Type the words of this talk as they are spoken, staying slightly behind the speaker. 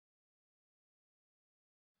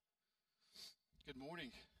Good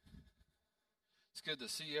morning. It's good to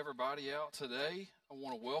see everybody out today. I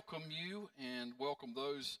want to welcome you and welcome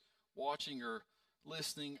those watching or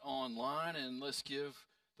listening online. And let's give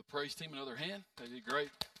the praise team another hand. They did great.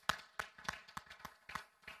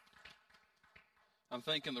 I'm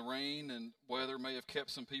thinking the rain and weather may have kept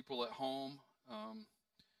some people at home.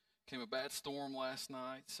 Came a bad storm last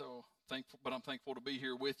night, so I'm thankful to be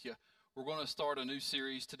here with you. We're going to start a new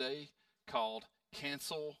series today called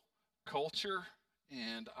Cancel Culture,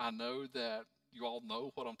 and I know that you all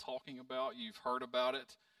know what I'm talking about. You've heard about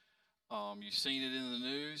it. You've seen it in the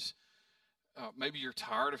news. Maybe you're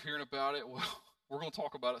tired of hearing about it. Well, we're going to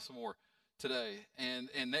talk about it some more today and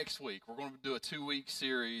next week. We're going to do a 2-week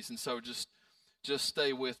series, and so just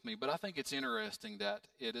stay with me. But I think it's interesting that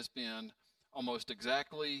it has been almost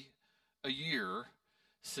exactly a year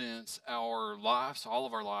since our lives, all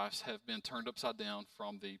of our lives, have been turned upside down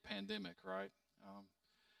from the pandemic, right?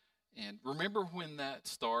 And remember when that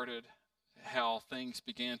started, how things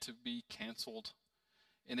began to be canceled,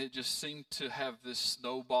 and it just seemed to have this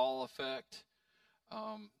snowball effect.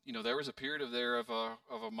 There was a period of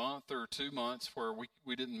a month or 2 months where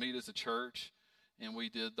we didn't meet as a church, and we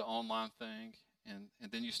did the online thing, and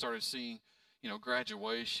then you started seeing,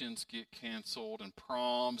 graduations get canceled, and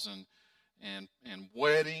proms, and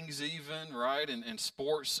weddings even, right? And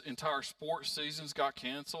entire sports seasons got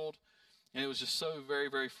canceled. And it was just so very,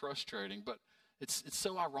 very frustrating. But it's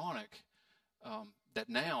so ironic that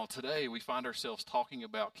now, today, we find ourselves talking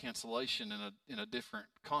about cancellation in a different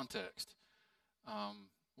context.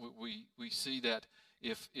 We see that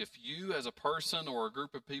if you as a person or a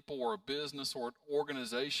group of people or a business or an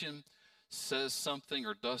organization says something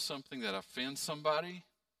or does something that offends somebody,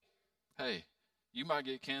 hey, you might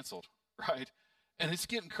get canceled, right? And it's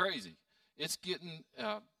getting crazy. It's getting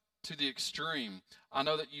to the extreme. I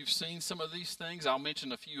know that you've seen some of these things. I'll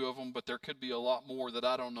mention a few of them, but there could be a lot more that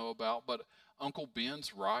I don't know about. But Uncle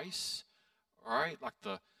Ben's rice, right? Like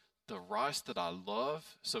the rice that I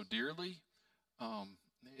love so dearly,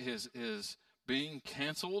 is being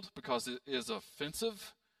canceled because it is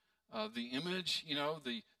offensive. The image,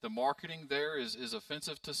 the marketing there is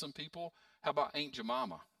offensive to some people. How about Aunt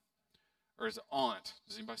Jemima? Or is it Aunt?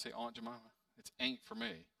 Does anybody say Aunt Jemima? It's Aunt for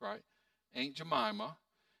me, right? Aunt Jemima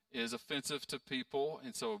is offensive to people,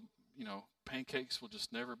 and so, pancakes will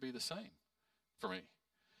just never be the same for me.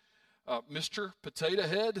 Mr. Potato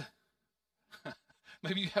Head,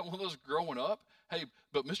 maybe you had one of those growing up. Hey,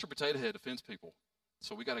 but Mr. Potato Head offends people,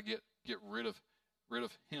 so we got to get rid of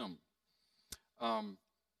him.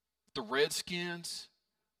 The Redskins,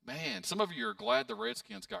 man, some of you are glad the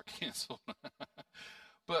Redskins got canceled.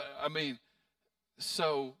 But I mean,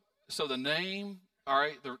 so the name. All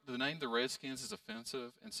right, the name the Redskins is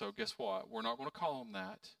offensive, and so guess what? We're not going to call them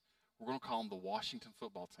that. We're going to call them the Washington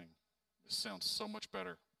Football Team. This sounds so much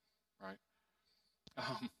better, right?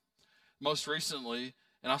 Most recently,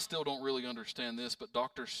 and I still don't really understand this, but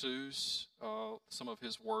Dr. Seuss, some of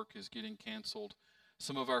his work is getting canceled.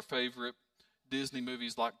 Some of our favorite Disney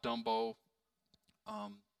movies like Dumbo,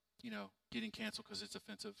 getting canceled because it's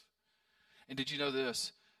offensive. And did you know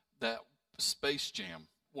this? That Space Jam,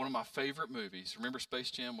 one of my favorite movies. Remember Space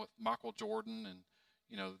Jam with Michael Jordan and,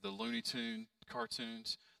 the Looney Tune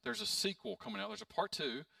cartoons? There's a sequel coming out. There's a part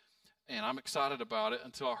 2, and I'm excited about it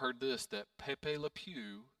until I heard this, that Pepe Le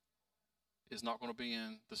Pew is not going to be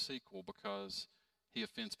in the sequel because he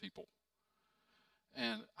offends people.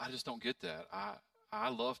 And I just don't get that. I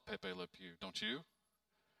love Pepe Le Pew, don't you?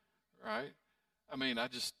 Right? I mean,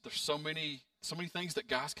 there's so many things that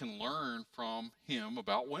guys can learn from him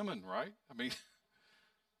about women, right? I mean,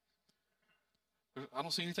 I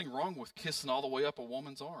don't see anything wrong with kissing all the way up a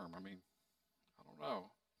woman's arm. I mean, I don't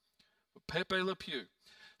know. But Pepe Le Pew.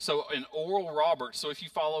 So in Oral Roberts, so if you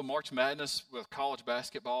follow March Madness with college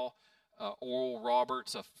basketball, Oral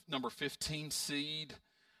Roberts, a number 15 seed,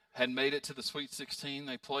 had made it to the Sweet 16.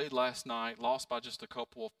 They played last night, lost by just a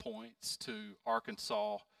couple of points to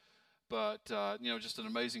Arkansas. But, just an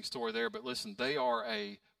amazing story there. But listen, they are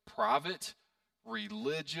a private,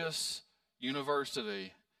 religious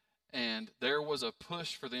university. And there was a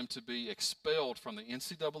push for them to be expelled from the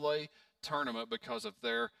NCAA tournament because of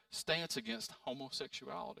their stance against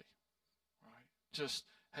homosexuality. Right? Just,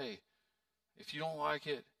 hey, if you don't like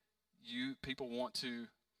it, people want to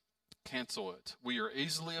cancel it. We are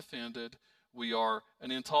easily offended. We are an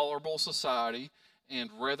intolerable society. And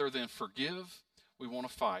rather than forgive, we want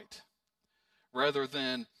to fight. Rather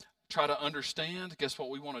than try to understand, guess what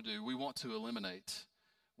we want to do? We want to eliminate.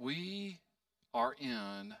 We are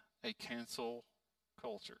in a cancel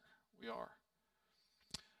culture. We are.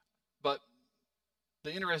 But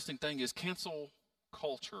the interesting thing is cancel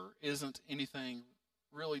culture isn't anything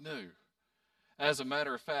really new. As a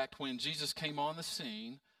matter of fact, when Jesus came on the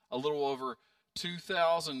scene a little over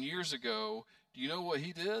 2,000 years ago, do you know what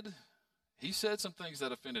he did? He said some things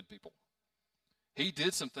that offended people. He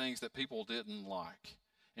did some things that people didn't like.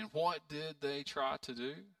 And what did they try to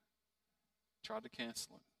do? Tried to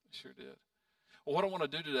cancel him. They sure did. Well, what I want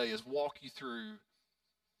to do today is walk you through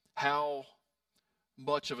how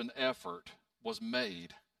much of an effort was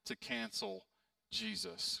made to cancel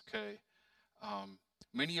Jesus, okay?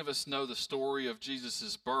 Many of us know the story of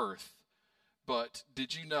Jesus' birth, but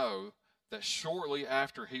did you know that shortly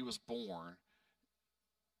after he was born,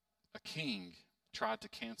 a king tried to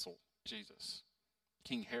cancel Jesus?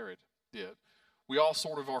 King Herod did. We all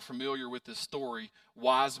sort of are familiar with this story.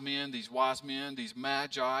 Wise men, these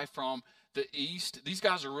magi from the east, these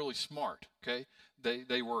guys are really smart, okay?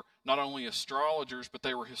 They were not only astrologers, but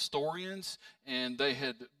they were historians, and they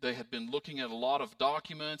had been looking at a lot of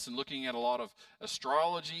documents and looking at a lot of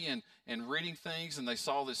astrology and reading things, and they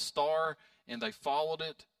saw this star, and they followed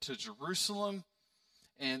it to Jerusalem,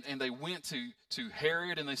 and they went to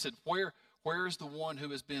Herod, and they said, where is the one who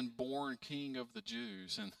has been born king of the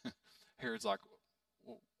Jews? And Herod's like,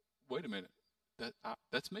 well, wait a minute,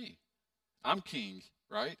 that's me. I'm king,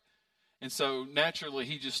 right? And so naturally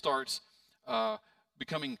he just starts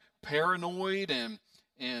becoming paranoid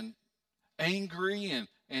and angry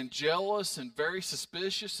and jealous and very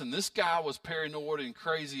suspicious. And this guy was paranoid and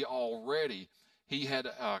crazy already. He had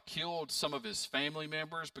killed some of his family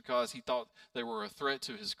members because he thought they were a threat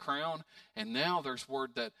to his crown. And now there's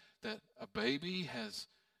word that a baby is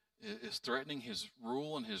threatening his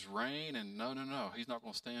rule and his reign. And no, he's not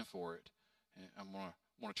going to stand for it. And I'm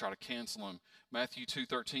going to try to cancel him. Matthew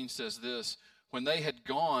 2:13 says this: when they had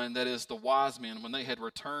gone, that is the wise men, when they had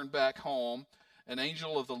returned back home, an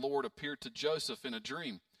angel of the Lord appeared to Joseph in a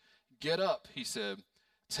dream. Get up, he said,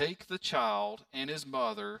 take the child and his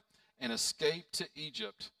mother and escape to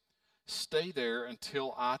Egypt. Stay there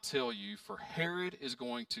until I tell you, for Herod is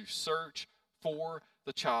going to search for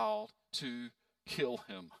the child to kill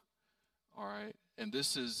him. All right, and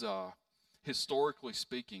this is, historically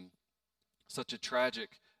speaking, such a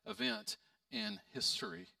tragic event in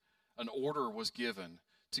history. An order was given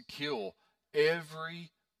to kill every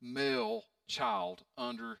male child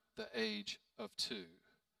under the age of 2.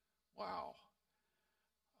 Wow.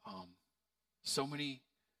 So many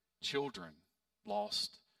children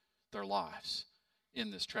lost their lives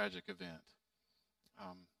in this tragic event.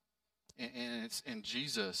 And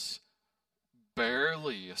Jesus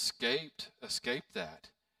barely escaped that.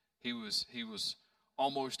 He was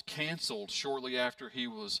almost canceled shortly after he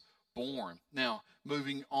was born. Now,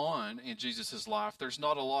 moving on in Jesus' life, there's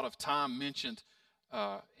not a lot of time mentioned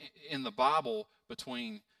in the Bible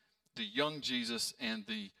between the young Jesus and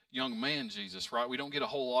the young man Jesus, right? We don't get a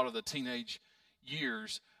whole lot of the teenage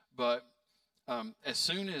years, but as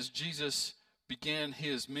soon as Jesus began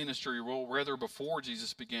his ministry, well, rather before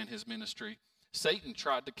Jesus began his ministry, Satan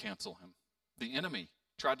tried to cancel him. The enemy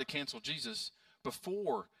tried to cancel Jesus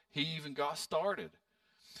before he even got started.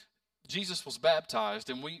 Jesus was baptized,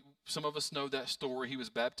 and some of us know that story. He was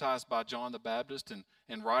baptized by John the Baptist,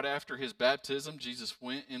 and right after his baptism, Jesus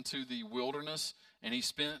went into the wilderness, and he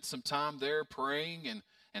spent some time there praying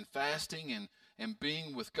and fasting and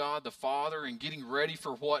being with God the Father and getting ready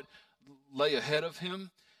for what lay ahead of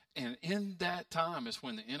him. And in that time is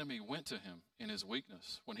when the enemy went to him in his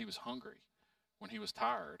weakness, when he was hungry, when he was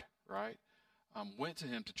tired, right? Went to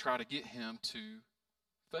him to try to get him to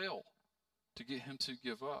fail, to get him to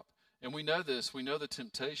give up. And we know this. We know the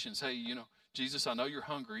temptations. Hey, Jesus, I know you're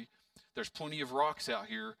hungry. There's plenty of rocks out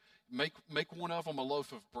here. Make one of them a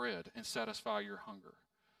loaf of bread and satisfy your hunger.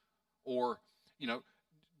 Or,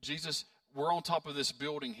 Jesus, we're on top of this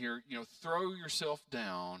building here. Throw yourself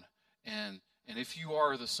down, and if you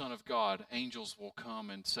are the Son of God, angels will come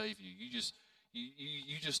and save you.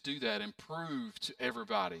 You just do that and prove to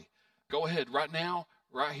everybody. Go ahead right now,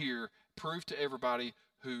 right here, prove to everybody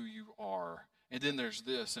who you are. And then there's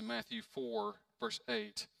this in Matthew 4, verse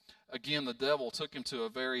 8. Again, the devil took him to a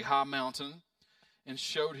very high mountain and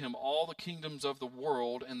showed him all the kingdoms of the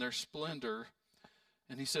world and their splendor.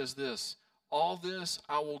 And he says this: all this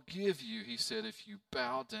I will give you, he said, if you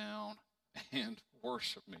bow down and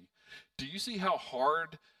worship me. Do you see how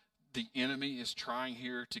hard the enemy is trying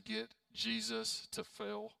here to get Jesus to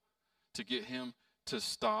fail, to get him to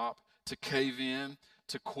stop, to cave in,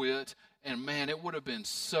 to quit? And man, it would have been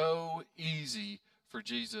so easy for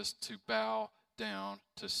Jesus to bow down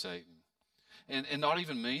to Satan and not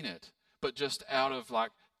even mean it, but just out of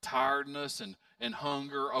like tiredness and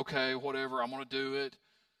hunger. Okay, whatever, I'm going to do it.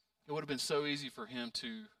 It would have been so easy for him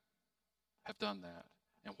to have done that.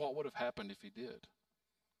 And what would have happened if he did?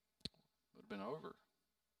 It would have been over.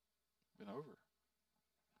 Been over.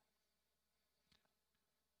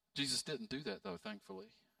 Jesus didn't do that, though, thankfully.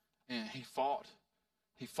 And he fought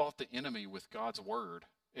the enemy with God's word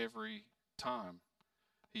every time.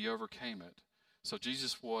 He overcame it. So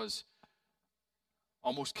Jesus was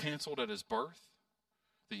almost canceled at his birth.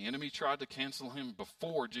 The enemy tried to cancel him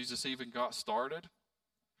before Jesus even got started.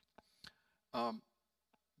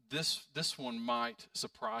 This one might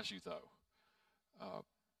surprise you, though.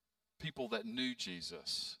 People that knew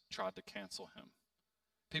Jesus tried to cancel him.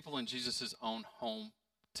 People in Jesus' own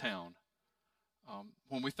hometown.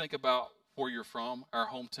 When we think about where you're from, our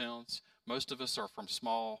hometowns, most of us are from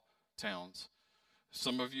small towns.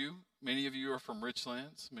 Many of you are from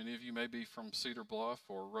Richlands. Many of you may be from Cedar Bluff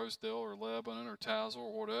or Rosedale or Lebanon or Tazewell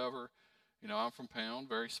or whatever. I'm from Pound,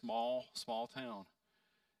 very small town.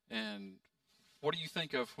 And what do you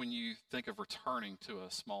think of when you think of returning to a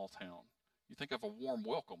small town? You think of a warm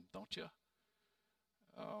welcome, don't you?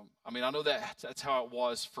 I know that's how it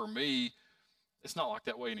was for me. It's not like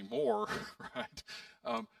that way anymore, right?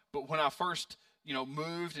 But when I first,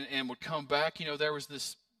 moved and would come back, there was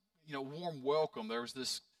this, warm welcome. There was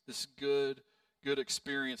this good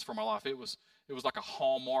experience for my life. It was like a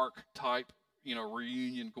Hallmark type,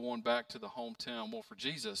 reunion going back to the hometown. Well, for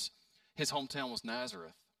Jesus, his hometown was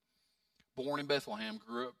Nazareth. Born in Bethlehem,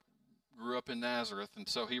 grew up in Nazareth, and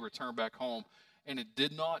so he returned back home. And it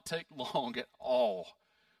did not take long at all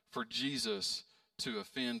for Jesus to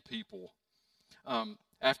offend people.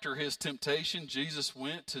 After his temptation, Jesus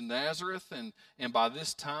went to Nazareth, and by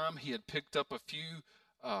this time he had picked up a few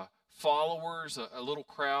followers. A little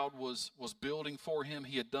crowd was building for him.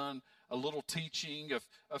 He had done a little teaching,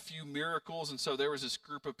 a few miracles, and so there was this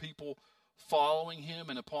group of people following him.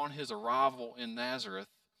 And upon his arrival in Nazareth,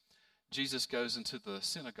 Jesus goes into the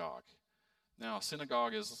synagogue. Now, a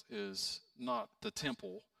synagogue is not the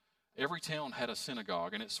temple. Every town had a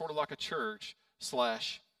synagogue, and it's sort of like a church /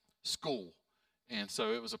 school. And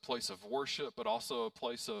so it was a place of worship, but also a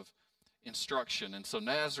place of instruction. And so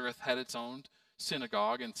Nazareth had its own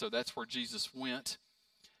synagogue, and so that's where Jesus went.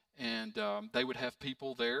 And they would have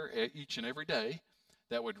people there each and every day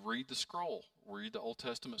that would read the Old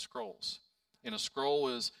Testament scrolls. And a scroll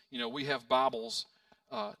is, we have Bibles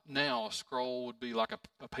now. A scroll would be like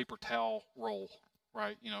a paper towel roll,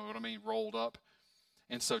 right? You know what I mean? Rolled up.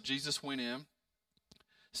 And so Jesus went in,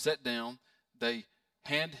 sat down. They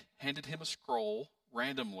handed him a scroll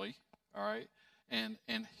randomly, all right? And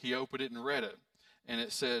he opened it and read it. And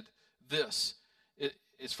it said this.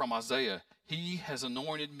 It's from Isaiah. He has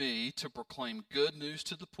anointed me to proclaim good news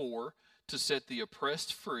to the poor, to set the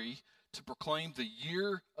oppressed free, to proclaim the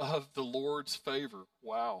year of the Lord's favor.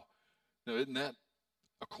 Wow. Now, isn't that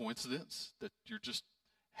a coincidence that you're just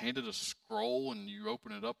handed a scroll and you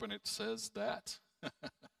open it up and it says that?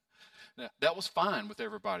 Now, that was fine with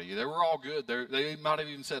everybody. They were all good. They might have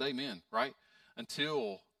even said amen, right?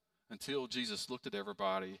 Until Jesus looked at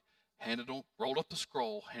everybody, rolled up the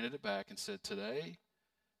scroll, handed it back, and said, "Today,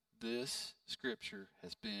 this scripture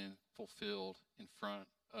has been fulfilled in front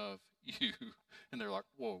of you." And they're like,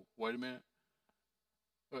 "Whoa, wait a minute.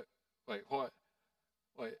 Wait, what?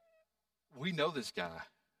 Wait, we know this guy.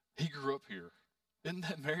 He grew up here. Isn't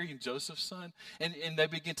that Mary and Joseph's son?" And they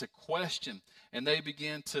begin to question, and they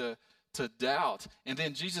begin to doubt. And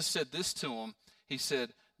then Jesus said this to them. He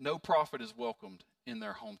said, "No prophet is welcomed in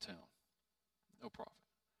their hometown." No prophet.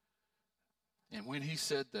 And when he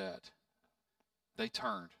said that, they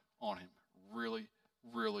turned on him really,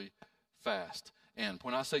 really fast. And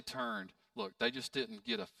when I say turned, look, they just didn't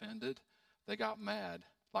get offended. They got mad,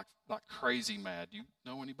 like crazy mad. You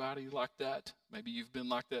know anybody like that? Maybe you've been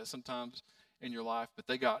like that sometimes in your life, but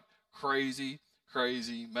they got crazy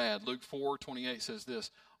mad. Luke 4:28 says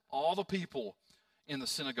this: all the people in the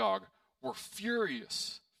synagogue were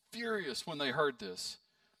furious when they heard this.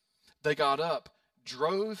 They got up,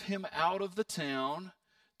 drove him out of the town,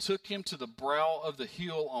 took him to the brow of the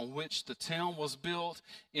hill on which the town was built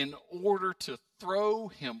in order to throw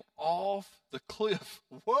him off the cliff.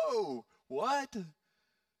 Whoa, what?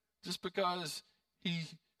 Just because he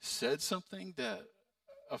said something that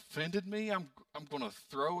offended me, I'm going to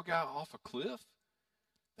throw a guy off a cliff?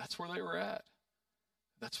 That's where they were at.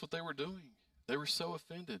 That's what they were doing. They were so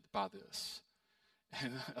offended by this.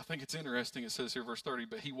 And I think it's interesting, it says here, verse 30,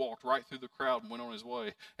 but he walked right through the crowd and went on his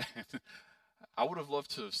way. And I would have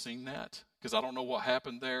loved to have seen that, because I don't know what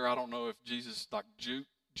happened there. I don't know if Jesus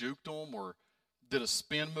juked them or did a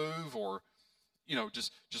spin move, or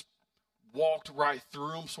just walked right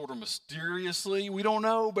through them sort of mysteriously. We don't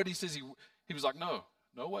know, but he says he was like, no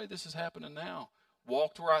way this is happening now.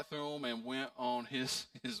 walked right through them and went on his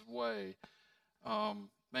way.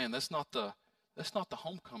 Man, that's not the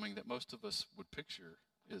homecoming that most of us would picture,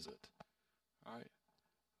 is it? All right.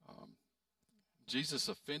 Jesus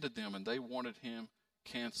offended them, and they wanted him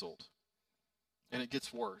canceled. And it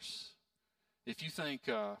gets worse. If you think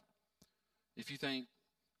your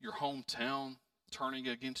hometown turning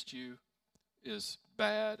against you is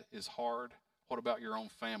bad, is hard, what about your own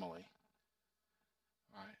family?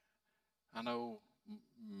 All right. I know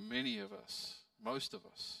many of us, most of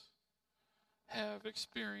us, have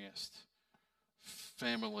experienced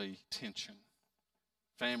family tension,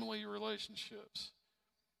 family relationships,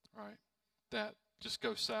 right, that just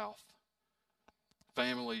go south.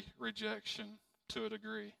 Family rejection to a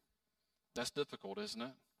degree. That's difficult, isn't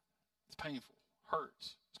it? It's painful,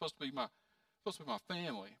 hurts. It's supposed to be my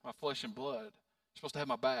family, my flesh and blood. You're supposed to have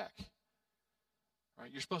my back. Right?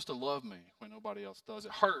 You're supposed to love me when nobody else does.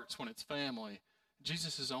 It hurts when it's family.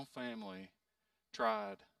 Jesus' own family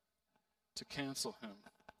tried to cancel him.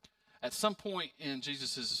 At some point in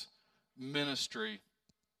Jesus' ministry,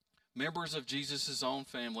 members of Jesus' own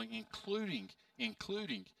family, including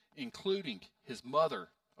his mother,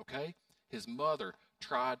 okay? His mother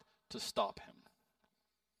tried to stop him.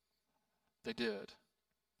 They did.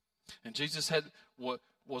 And Jesus had what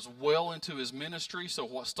was well into his ministry, so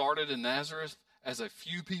what started in Nazareth as a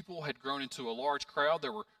few people had grown into a large crowd.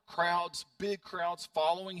 There were crowds, big crowds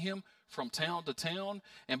following him from town to town.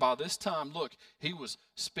 And by this time, look, he was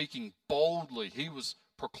speaking boldly. He was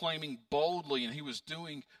proclaiming boldly, and he was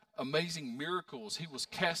doing amazing miracles. He was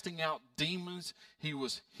casting out demons. He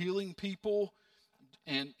was healing people.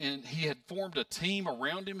 And he had formed a team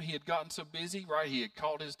around him. He had gotten so busy, right? He had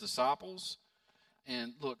called his disciples.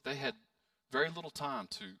 And look, they had very little time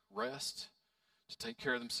to rest, to take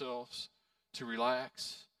care of themselves, to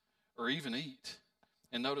relax, or even eat.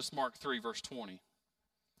 And notice Mark 3, verse 20.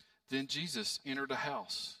 Then Jesus entered a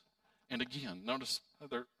house. And again, notice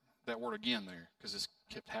that word again there, because this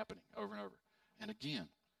kept happening over and over. And again,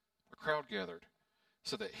 a crowd gathered,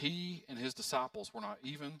 so that he and his disciples were not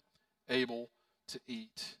even able to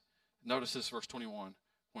eat. Notice this, verse 21.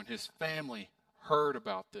 When his family heard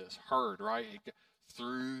about this, right?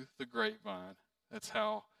 Through the grapevine. That's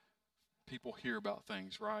how people hear about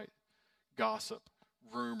things, right? Gossip,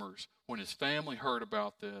 rumors. When his family heard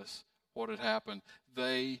about this, what had happened?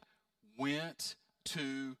 They went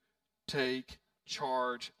to take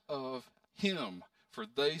charge of him, for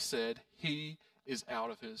they said he is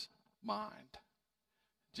out of his mind.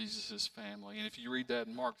 Jesus' family. And if you read that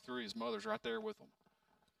in Mark 3, his mother's right there with him.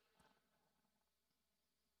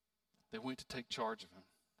 They went to take charge of him.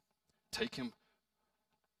 Take him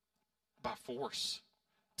by force.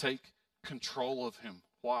 Take control of him.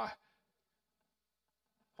 Why?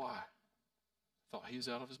 Thought he was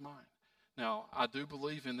out of his mind. Now, I do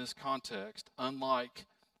believe in this context, unlike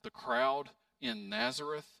the crowd in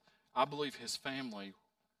Nazareth, I believe his family,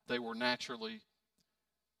 they were naturally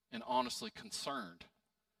and honestly concerned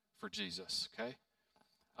for Jesus, okay?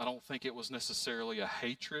 I don't think it was necessarily a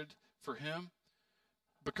hatred for him,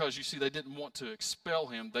 because you see, they didn't want to expel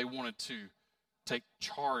him. They wanted to take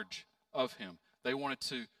charge of him. They wanted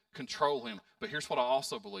to control him. But here's what I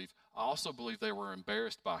also believe. I also believe they were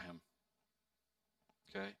embarrassed by him.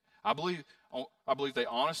 Okay? I believe they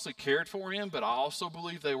honestly cared for him, but I also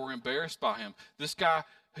believe they were embarrassed by him. This guy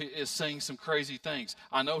is saying some crazy things.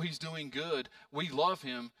 I know he's doing good. We love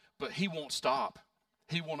him, but he won't stop.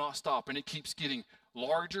 He will not stop, and it keeps getting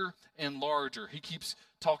larger and larger. He keeps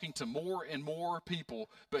talking to more and more people,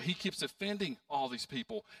 but he keeps offending all these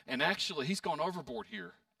people. And actually, he's gone overboard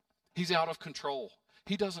here. He's out of control.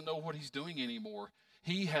 He doesn't know what he's doing anymore.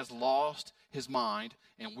 He has lost his mind,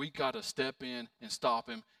 and we got to step in and stop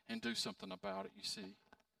him and do something about it, you see.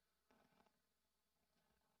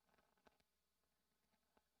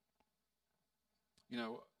 You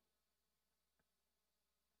know,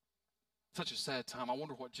 such a sad time. I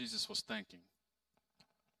wonder what Jesus was thinking.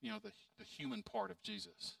 You know, the human part of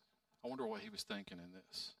Jesus. I wonder what he was thinking in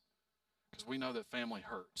this. Because we know that family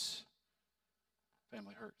hurts.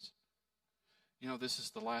 Family hurts. You know, this is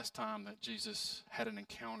the last time that Jesus had an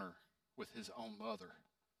encounter with his own mother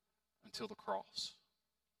until the cross.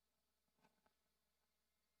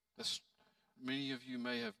 Many of you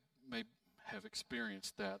may have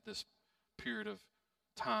experienced that, this period of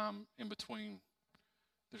time in between.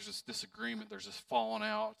 There's this disagreement, there's this falling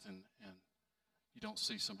out, and you don't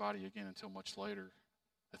see somebody again until much later.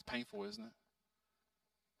 That's painful, isn't it?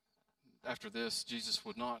 After this, Jesus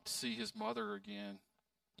would not see his mother again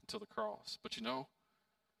until the cross. But you know,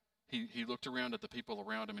 he looked around at the people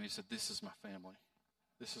around him and he said, "This is my family.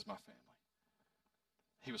 This is my family."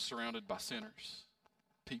 He was surrounded by sinners.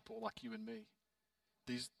 people like you and me.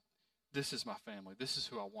 This is my family. This is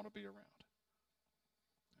who I want to be around.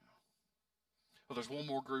 Well, there's one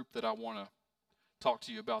more group that I want to talk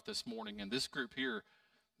to you about this morning, and this group here,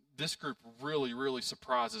 this group really, really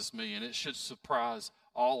surprises me, and it should surprise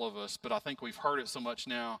all of us, but I think we've heard it so much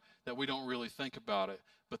now that we don't really think about it.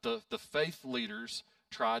 But the faith leaders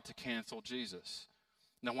tried to cancel Jesus.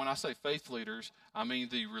 Now, when I say faith leaders, I mean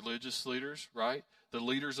the religious leaders, right? The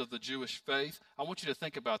leaders of the Jewish faith. I want you to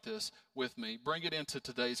think about this with me. Bring it into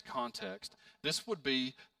today's context. This would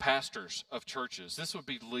be pastors of churches. This would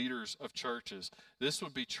be leaders of churches. This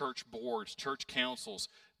would be church boards, church councils,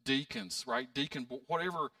 deacons, right?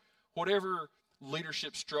 Whatever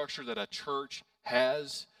leadership structure that a church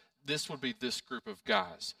has, this would be this group of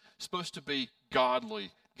guys. Supposed to be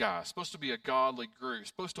godly guys, supposed to be a godly group,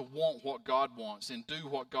 supposed to want what God wants and do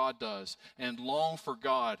what God does and long for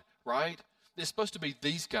God, right? It's supposed to be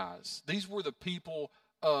these guys. These were the people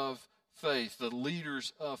of faith, the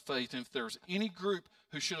leaders of faith. And if there's any group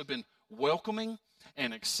who should have been welcoming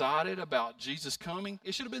and excited about Jesus coming,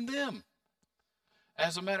 it should have been them.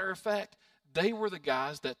 As a matter of fact, they were the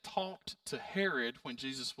guys that talked to Herod when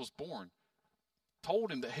Jesus was born.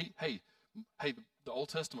 Told him that, hey, the Old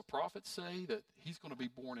Testament prophets say that he's going to be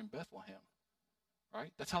born in Bethlehem,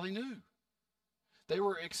 right? That's how they knew. They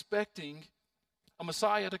were expecting a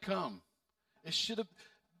Messiah to come. They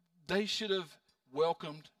should have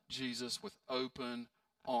welcomed Jesus with open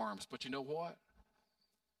arms. But you know what?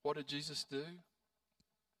 What did Jesus do?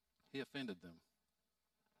 He offended them.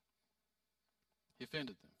 He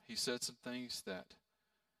offended them. He said some things that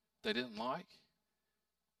they didn't like.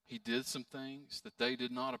 He did some things that they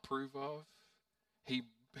did not approve of. He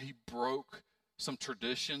broke some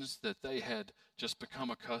traditions that they had just become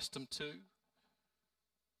accustomed to.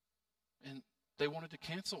 And they wanted to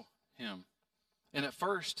cancel him. And at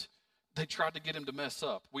first, they tried to get him to mess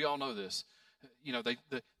up. We all know this. You know,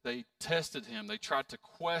 they tested him. They tried to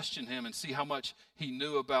question him and see how much he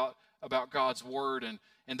knew about God's word.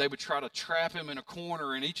 And they would try to trap him in a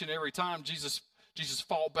corner. And each and every time, Jesus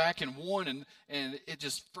fought back and won. And it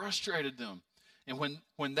just frustrated them. And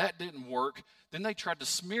when that didn't work, then they tried to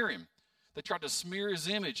smear him. They tried to smear his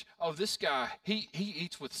image. Oh, this guy, he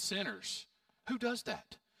eats with sinners. Who does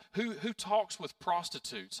that? Who talks with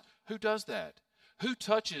prostitutes? Who does that? Who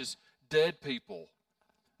touches dead people?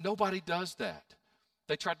 Nobody does that.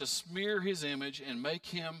 They tried to smear his image and make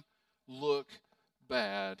him look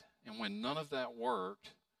bad. And when none of that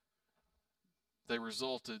worked, they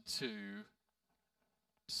resulted to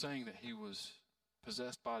saying that he was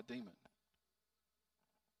possessed by a demon.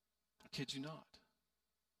 I kid you not.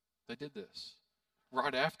 They did this.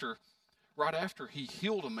 Right after he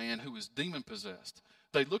healed a man who was demon possessed,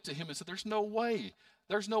 they looked at him and said, there's no way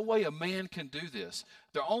a man can do this.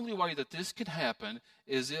 The only way that this can happen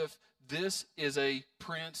is if this is a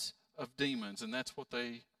prince of demons. And that's what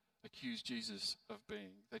they accused Jesus of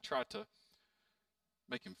being. They tried to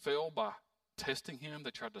make him fail by testing him.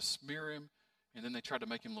 They tried to smear him. And then they tried to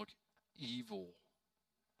make him look evil.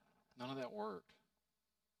 None of that worked.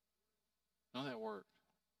 None of that worked.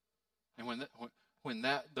 And when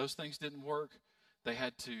those things didn't work, they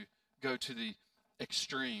had to go to the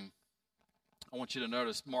extreme. I want you to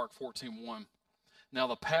notice Mark 14:1. Now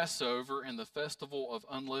the Passover and the festival of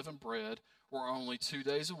unleavened bread were only 2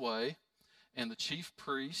 days away, and the chief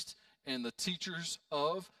priests and the teachers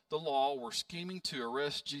of the law were scheming to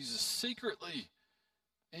arrest Jesus secretly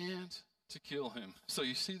and to kill him. So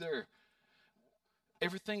you see there,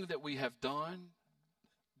 everything that we have done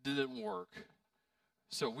didn't work.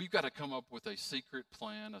 So we've got to come up with a secret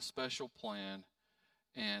plan, a special plan,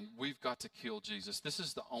 and we've got to kill Jesus. This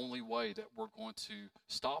is the only way that we're going to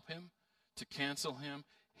stop him, to cancel him.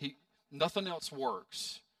 Nothing else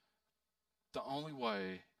works. The only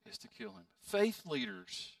way is to kill him. Faith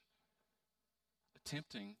leaders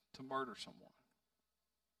attempting to murder someone.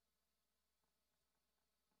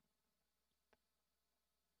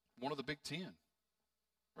 One of the big 10,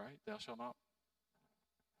 right? Thou shalt not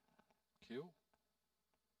kill.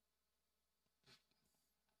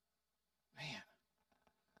 Man.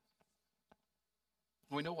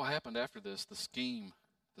 We know what happened after this, the scheme,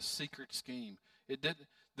 the secret scheme.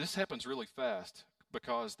 This happens really fast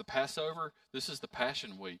because the Passover, this is the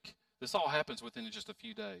Passion Week. This all happens within just a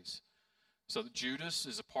few days. So Judas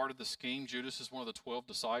is a part of the scheme. Judas is one of the 12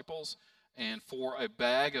 disciples. And for a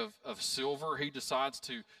bag of silver, he decides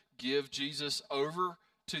to give Jesus over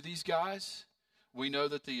to these guys. We know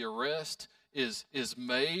that the arrest is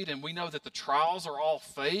made, and we know that the trials are all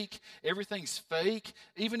fake. Everything's fake.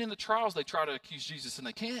 Even in the trials, they try to accuse Jesus, and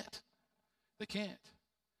they can't. They can't.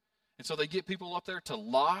 And so they get people up there to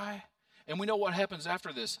lie, And we know what happens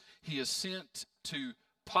after this. He is sent to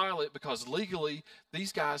Pilate because legally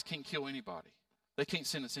these guys can't kill anybody. They can't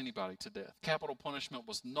sentence anybody to death. Capital punishment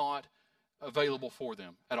was not available for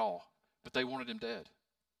them at all. But they wanted him dead.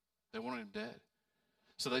 They wanted him dead.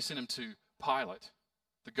 So they sent him to Pilate,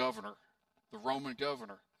 the governor, the Roman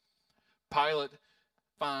governor. Pilate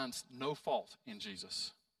finds no fault in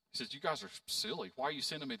Jesus. He says, you guys are silly. Why are you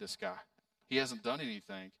sending me this guy? He hasn't done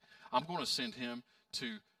anything. I'm going to send him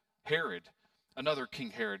to Herod, another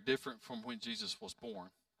King Herod, different from when Jesus was born.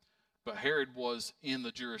 But Herod was in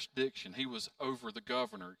the jurisdiction. He was over the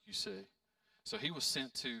governor, you see. So he was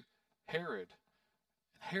sent to Herod.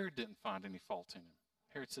 And Herod didn't find any fault in him.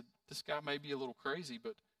 Herod said, this guy may be a little crazy,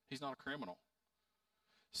 but he's not a criminal.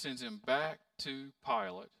 Sends him back to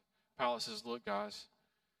Pilate. Pilate says, look, guys,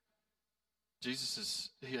 he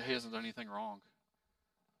hasn't done anything wrong.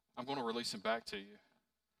 I'm going to release him back to you.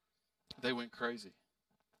 They went crazy,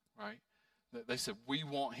 right? They said, we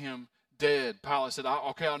want him dead. Pilate said,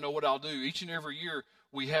 okay, I know what I'll do. Each and every year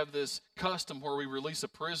we have this custom where we release a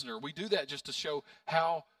prisoner. We do that just to show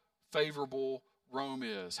how favorable Rome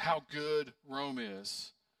is, how good Rome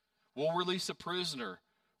is. We'll release a prisoner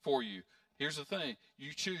for you. Here's the thing.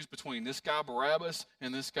 You choose between this guy Barabbas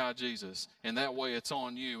and this guy Jesus, and that way it's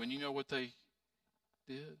on you. And you know what they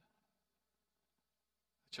did?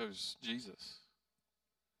 They chose Jesus.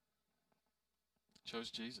 Chose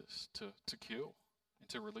Jesus to kill and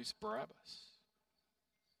to release Barabbas.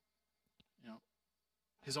 You know,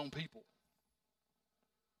 his own people.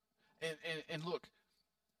 And look,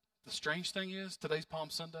 the strange thing is, today's Palm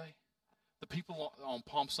Sunday. The people on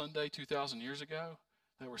Palm Sunday 2,000 years ago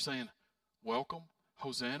that were saying, welcome,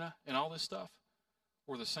 Hosanna, and all this stuff,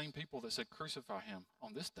 were the same people that said, crucify him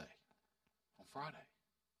on this day, on Friday.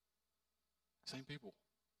 Same people.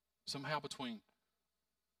 Somehow between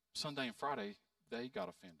Sunday and Friday, they got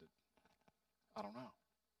offended. I don't know.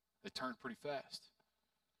 They turned pretty fast.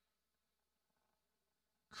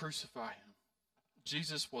 Crucify him.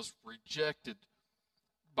 Jesus was rejected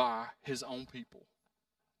by his own people.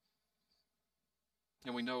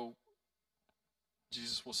 And we know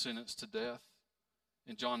Jesus was sentenced to death.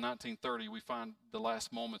 In John 19:30, we find the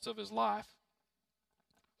last moments of his life.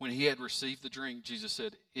 When he had received the drink, Jesus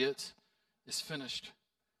said, it is finished.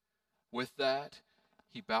 With that,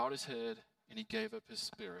 he bowed his head and he gave up his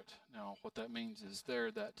spirit. Now, what that means is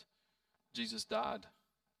there that Jesus died.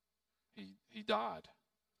 He died.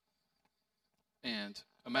 And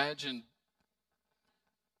I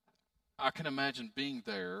can imagine being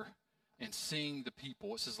there and seeing the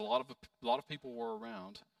people. It says a lot of people were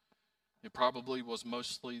around. It probably was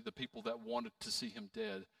mostly the people that wanted to see him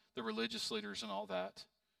dead, the religious leaders and all that.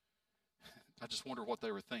 I just wonder what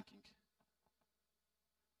they were thinking.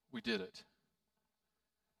 We did it.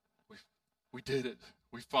 We did it.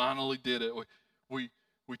 We finally did it. We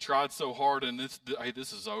tried so hard, and this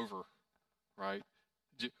is over, right?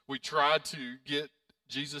 We tried to get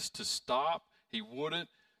Jesus to stop. He wouldn't.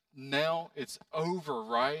 Now it's over,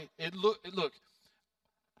 right? Look.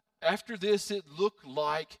 After this, it looked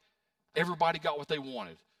like everybody got what they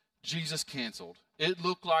wanted. Jesus canceled. It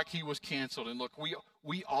looked like he was canceled. And look, we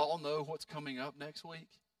all know what's coming up next week,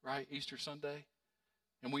 right? Easter Sunday.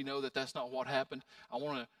 And we know that that's not what happened. I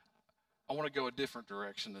want to go a different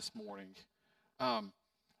direction this morning.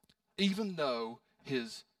 Even though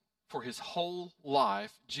for his whole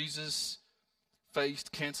life, Jesus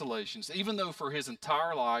faced cancellations. Even though for his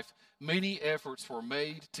entire life, many efforts were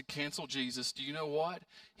made to cancel Jesus, do you know what?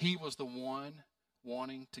 He was the one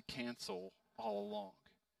wanting to cancel all along.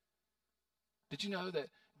 Did you know that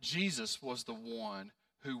Jesus was the one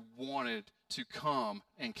who wanted to come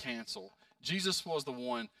and cancel? Jesus was the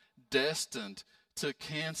one destined to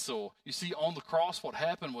cancel. You see, on the cross, what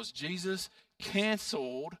happened was Jesus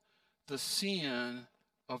canceled the sin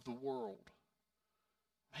of the world.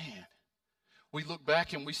 Man, we look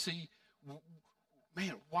back and we see,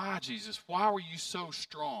 man, why, Jesus? Why were you so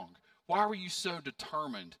strong? Why were you so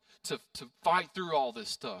determined to fight through all this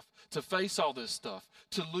stuff, to face all this stuff,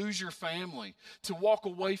 to lose your family, to walk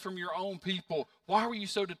away from your own people? Why were you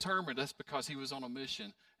so determined? That's because he was on a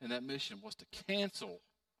mission, and that mission was to cancel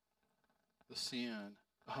the sin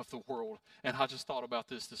of the world. And I just thought about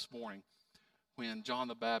this morning. When John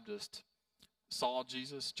the Baptist saw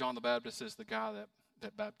Jesus, John the Baptist is the guy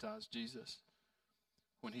that baptized Jesus.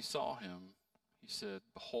 When he saw him, he said,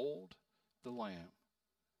 behold the Lamb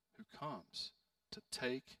who comes to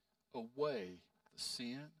take away the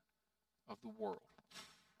sin of the world.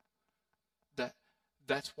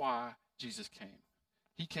 That's why Jesus came.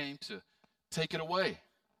 He came to take it away.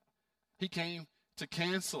 He came to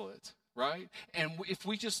cancel it. right? And if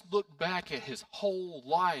we just look back at his whole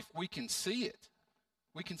life, we can see it.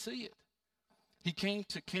 We can see it. He came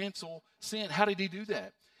to cancel sin. How did he do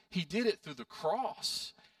that? He did it through the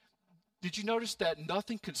cross. Did you notice that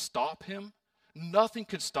nothing could stop him? Nothing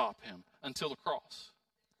could stop him until the cross.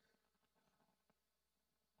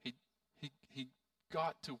 He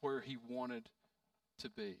got to where he wanted to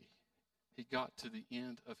be. He got to the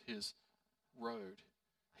end of his road.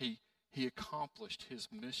 He accomplished his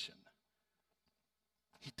mission.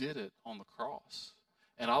 He did it on the cross.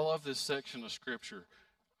 And I love this section of Scripture.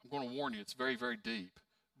 I'm going to warn you, it's very, very deep.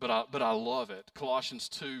 But I love it. Colossians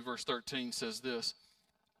 2, verse 13 says this: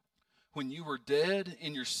 when you were dead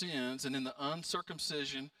in your sins and in the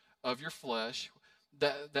uncircumcision of your flesh,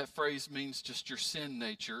 that phrase means just your sin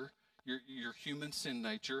nature, your human sin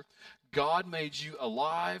nature, God made you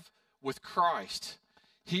alive with Christ.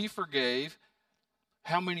 He forgave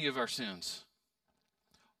how many of our sins?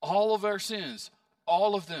 All of our sins.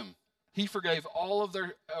 All of them. He forgave all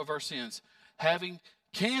of our sins, having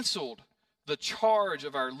canceled the charge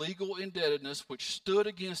of our legal indebtedness which stood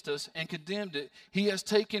against us and condemned it. He has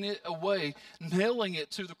taken it away, nailing it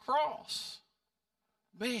to the cross.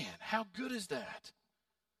 Man, how good is that?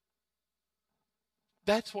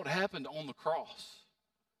 That's what happened on the cross,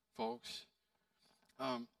 folks.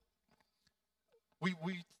 We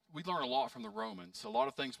learn a lot from the Romans. A lot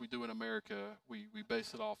of things we do in America, we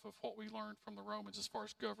base it off of what we learned from the Romans as far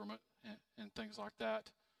as government and things like that,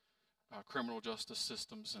 criminal justice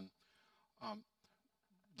systems. And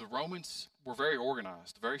the Romans were very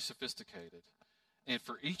organized, very sophisticated. And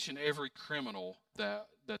for each and every criminal that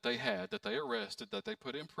they had, that they arrested, that they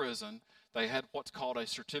put in prison, they had what's called a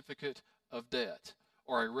certificate of debt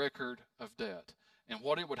or a record of debt. And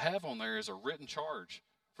what it would have on there is a written charge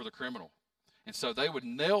for the criminal. And so they would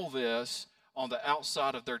nail this on the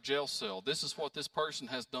outside of their jail cell. This is what this person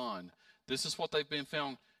has done. This is what they've been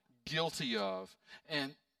found guilty of.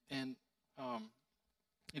 And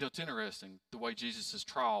it's interesting the way Jesus'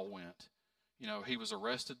 trial went. He was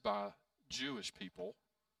arrested by Jewish people,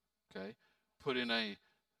 okay, put in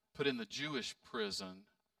the Jewish prison,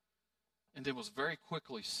 and then was very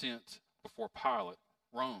quickly sent before Pilate,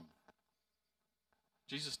 Rome.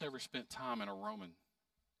 Jesus never spent time in a Roman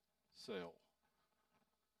cell.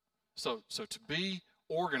 So to be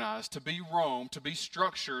organized, to be Rome, to be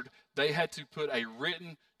structured, they had to put a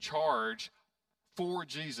written charge for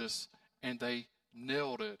Jesus, and they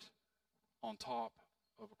nailed it on top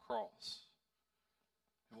of a cross.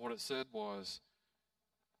 And what it said was,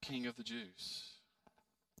 King of the Jews.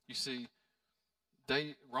 You see,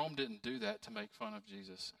 Rome didn't do that to make fun of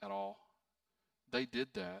Jesus at all. They did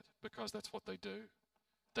that because that's what they do.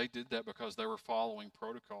 They did that because they were following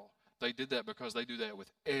protocol. They did that because they do that with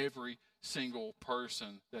every single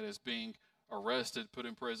person that is being arrested, put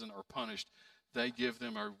in prison, or punished. They give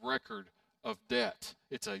them a record of debt.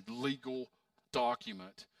 It's a legal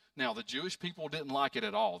document. Now, the Jewish people didn't like it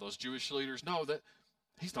at all. Those Jewish leaders, no, that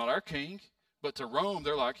he's not our king. But to Rome,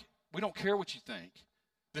 they're like, we don't care what you think.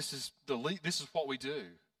 This is what we do.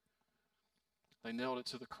 They nailed it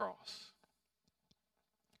to the cross.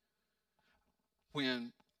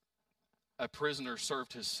 When a prisoner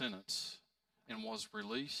served his sentence and was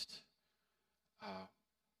released,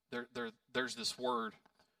 there's this word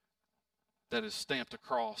that is stamped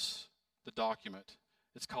across the document.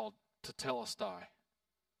 It's called tetelestai.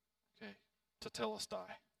 Okay, tetelestai.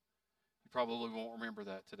 You probably won't remember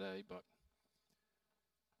that today, but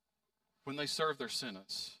when they served their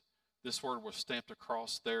sentence, this word was stamped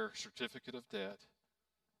across their certificate of debt.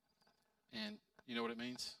 And you know what it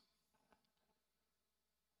means?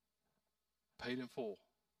 Paid in full.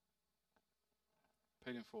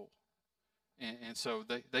 Paid in full. And so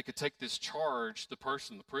they could take this charge, the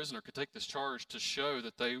prisoner could take this charge to show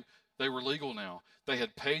that they were legal now. They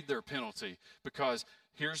had paid their penalty because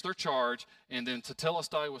here's their charge, and then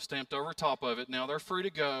tetelestai was stamped over top of it. Now they're free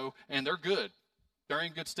to go, and they're good. They're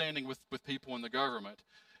in good standing with people in the government.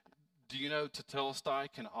 Do you know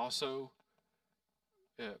tetelestai can also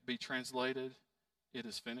be translated, it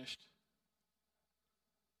is finished?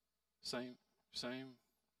 Same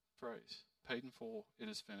phrase. Paid in full, it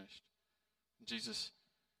is finished. Jesus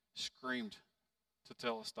screamed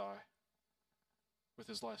tetelestai with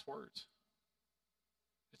his last words.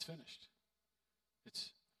 It's finished.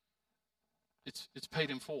 It's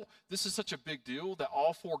paid in full. This is such a big deal that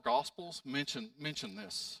all four Gospels mention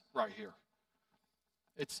this right here.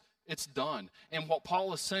 It's done. And what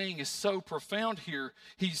Paul is saying is so profound here.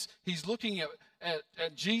 He's looking at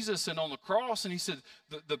Jesus and on the cross, and he said,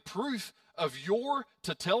 the proof of your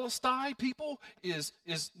tetelestai, people, is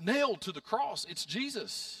nailed to the cross. It's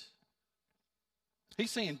Jesus.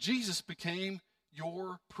 He's saying Jesus became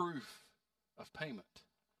your proof of payment.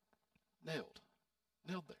 Nailed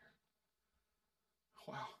there.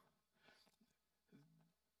 Wow.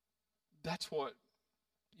 That's what,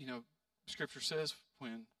 Scripture says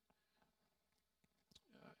when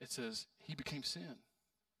it says he became sin,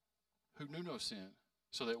 who knew no sin,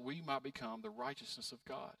 so that we might become the righteousness of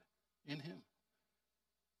God in him.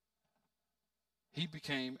 He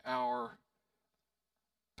became our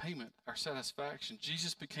payment, our satisfaction.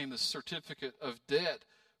 Jesus became the certificate of debt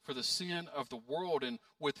for the sin of the world, and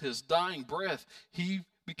with his dying breath, he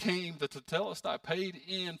became the tetelestai, paid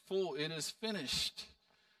in full. It is finished.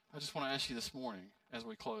 I just want to ask you this morning as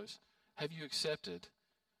we close, have you accepted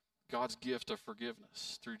God's gift of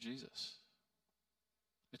forgiveness through Jesus?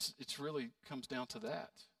 It's really comes down to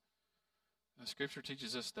that. The Scripture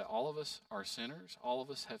teaches us that all of us are sinners. All of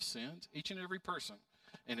us have sinned, each and every person,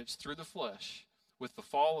 and it's through the flesh. With the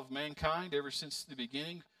fall of mankind, ever since the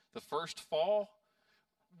beginning, the first fall,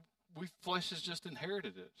 flesh has just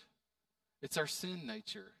inherited it. It's our sin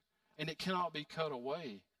nature, and it cannot be cut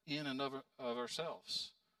away in and of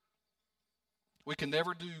ourselves. We can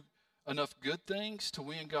never do enough good things to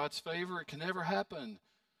win God's favor. It can never happen.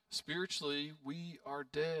 Spiritually, we are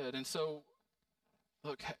dead. And so,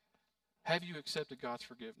 look, have you accepted God's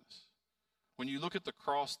forgiveness? When you look at the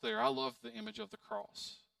cross there, I love the image of the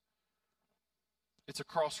cross. It's a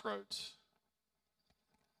crossroads.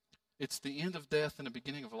 It's the end of death and the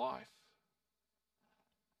beginning of life.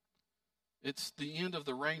 It's the end of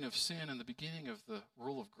the reign of sin and the beginning of the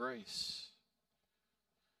rule of grace.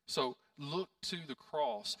 So look to the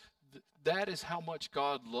cross. That is how much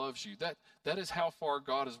God loves you. That is how far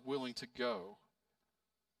God is willing to go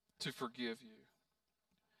to forgive you.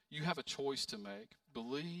 You have a choice to make.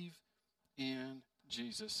 Believe in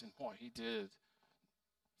Jesus and what he did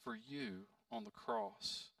for you on the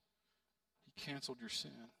cross. He canceled your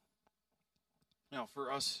sin. Now,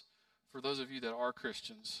 for those of you that are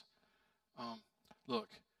Christians, look,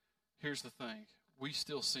 here's the thing. We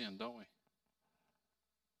still sin, don't we?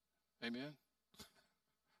 Amen?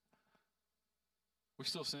 We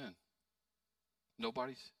still sin.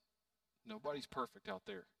 Nobody's perfect out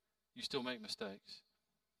there. You still make mistakes.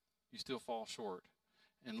 You still fall short.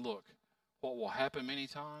 And look, what will happen many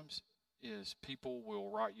times is people will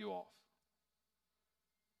write you off.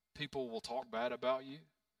 People will talk bad about you.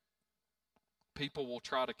 People will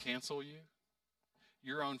try to cancel you.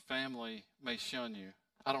 Your own family may shun you.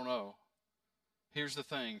 I don't know. Here's the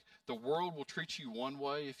thing. The world will treat you one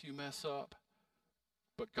way if you mess up,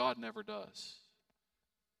 but God never does.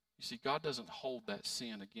 You see, God doesn't hold that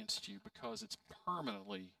sin against you because it's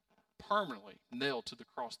permanently nailed to the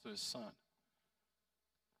cross through his Son.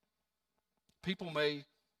 People may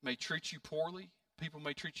treat you poorly. People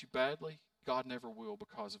may treat you badly. God never will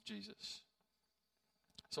because of Jesus.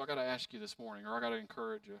 So I got to ask you this morning, or I got to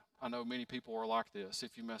encourage you. I know many people are like this.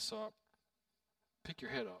 If you mess up, pick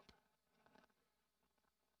your head up.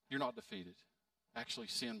 You're not defeated. Actually,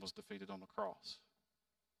 sin was defeated on the cross.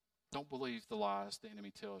 Don't believe the lies the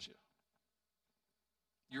enemy tells you.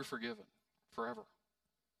 You're forgiven forever.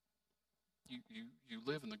 You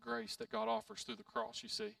live in the grace that God offers through the cross, you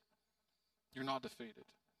see. You're not defeated.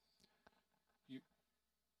 You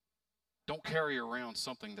don't carry around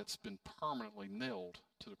something that's been permanently nailed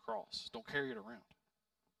to the cross. Don't carry it around.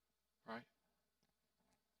 Right?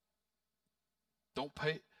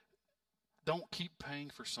 Don't keep paying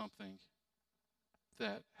for something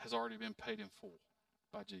that has already been paid in full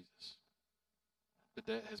by Jesus. The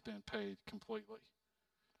debt has been paid completely.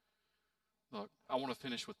 Look, I want to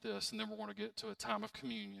finish with this, and then we're going to get to a time of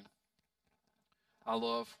communion. I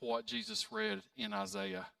love what Jesus read in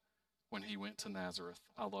Isaiah when he went to Nazareth.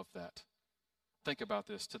 I love that. Think about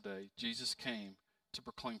this today. Jesus came to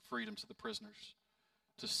proclaim freedom to the prisoners,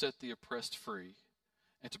 to set the oppressed free,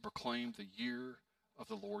 and to proclaim the year of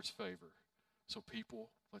the Lord's favor. So people,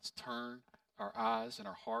 let's turn our eyes and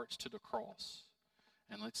our hearts to the cross,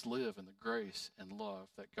 and let's live in the grace and love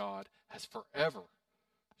that God has forever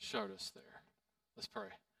showed us there. Let's pray.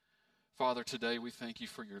 Father, today we thank you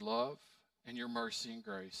for your love and your mercy and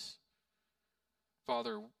grace.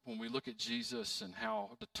 Father, when we look at Jesus and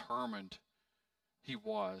how determined he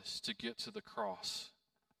was to get to the cross,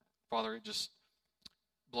 Father, it just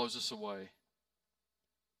blows us away.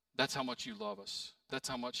 That's how much you love us. That's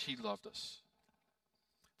how much he loved us.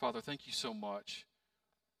 Father, thank you so much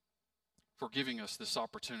for giving us this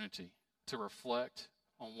opportunity to reflect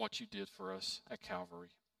on what you did for us at Calvary.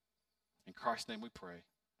 In Christ's name we pray.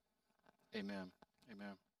 Amen.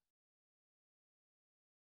 Amen.